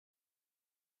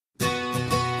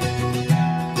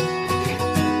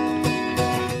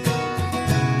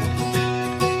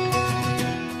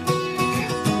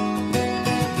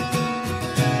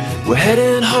We're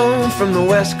heading home from the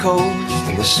West Coast,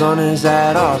 and the sun is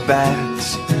at our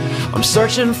backs. I'm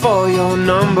searching for your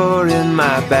number in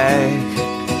my bag.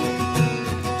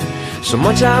 So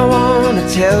much I want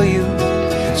to tell you,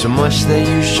 so much that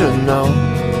you should know.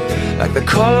 Like the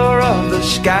color of the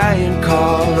sky in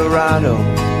Colorado,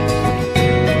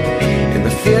 and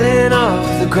the feeling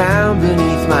of the ground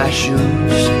beneath my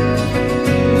shoes.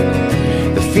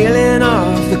 The feeling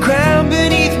of the ground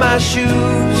beneath my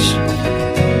shoes.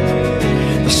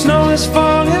 The snow is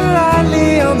falling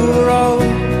lightly on the road.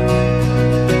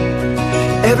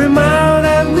 Every mile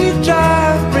that we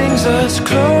drive brings us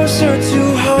closer to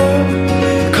home.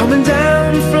 Coming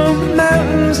down from the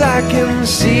mountains, I can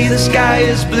see the sky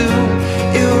is blue.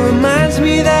 It reminds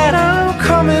me that I'm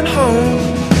coming home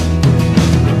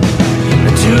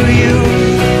to you.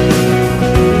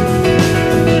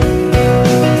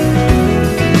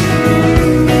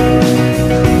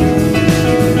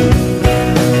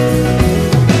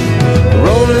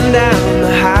 Rolling down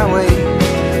the highway,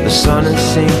 the sun is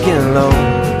sinking low,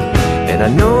 and I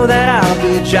know that I'll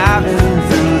be driving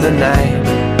through the night.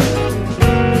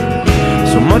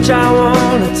 So much I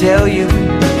want to tell you,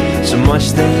 so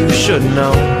much that you should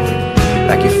know.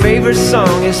 Like your favorite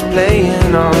song is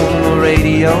playing on the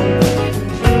radio,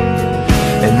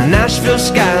 and the Nashville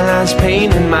skyline's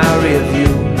painting my rear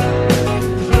view.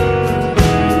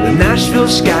 The Nashville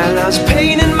skyline's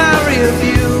painting my rear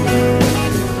view.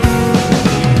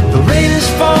 The rain is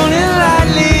falling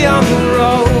lightly on the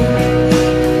road.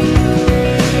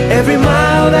 Every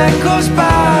mile that goes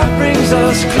by brings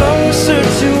us closer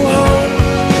to home.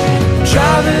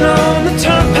 Driving on the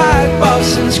turnpike,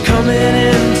 Boston's coming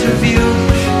into view.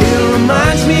 It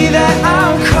reminds me that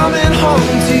I'm coming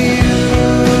home to you.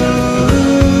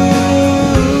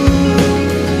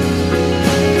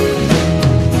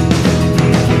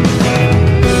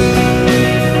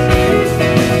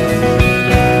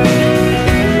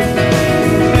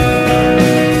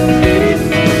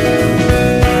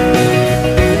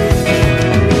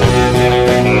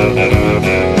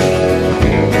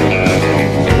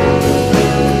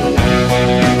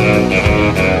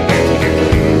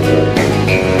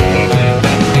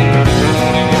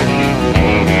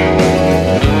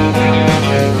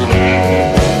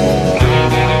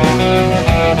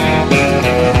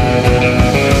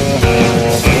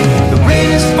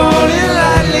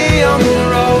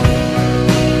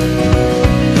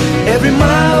 Every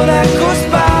mile that goes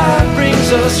by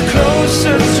brings us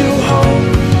closer to home.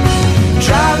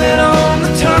 Driving on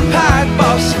the turnpike,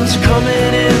 Boston's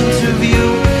coming into view.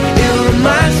 It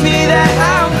reminds me that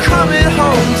I'm coming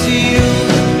home to you.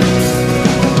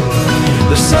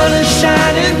 The sun is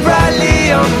shining brightly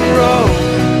on the road.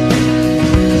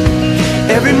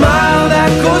 Every mile that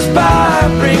goes by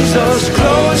brings us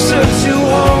closer to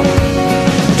home.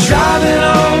 Driving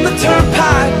on the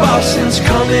turnpike, Boston's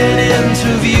coming into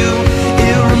view.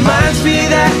 It reminds me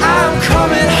that I'm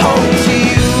coming home to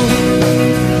you.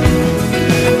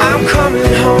 I'm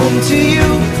coming home to you.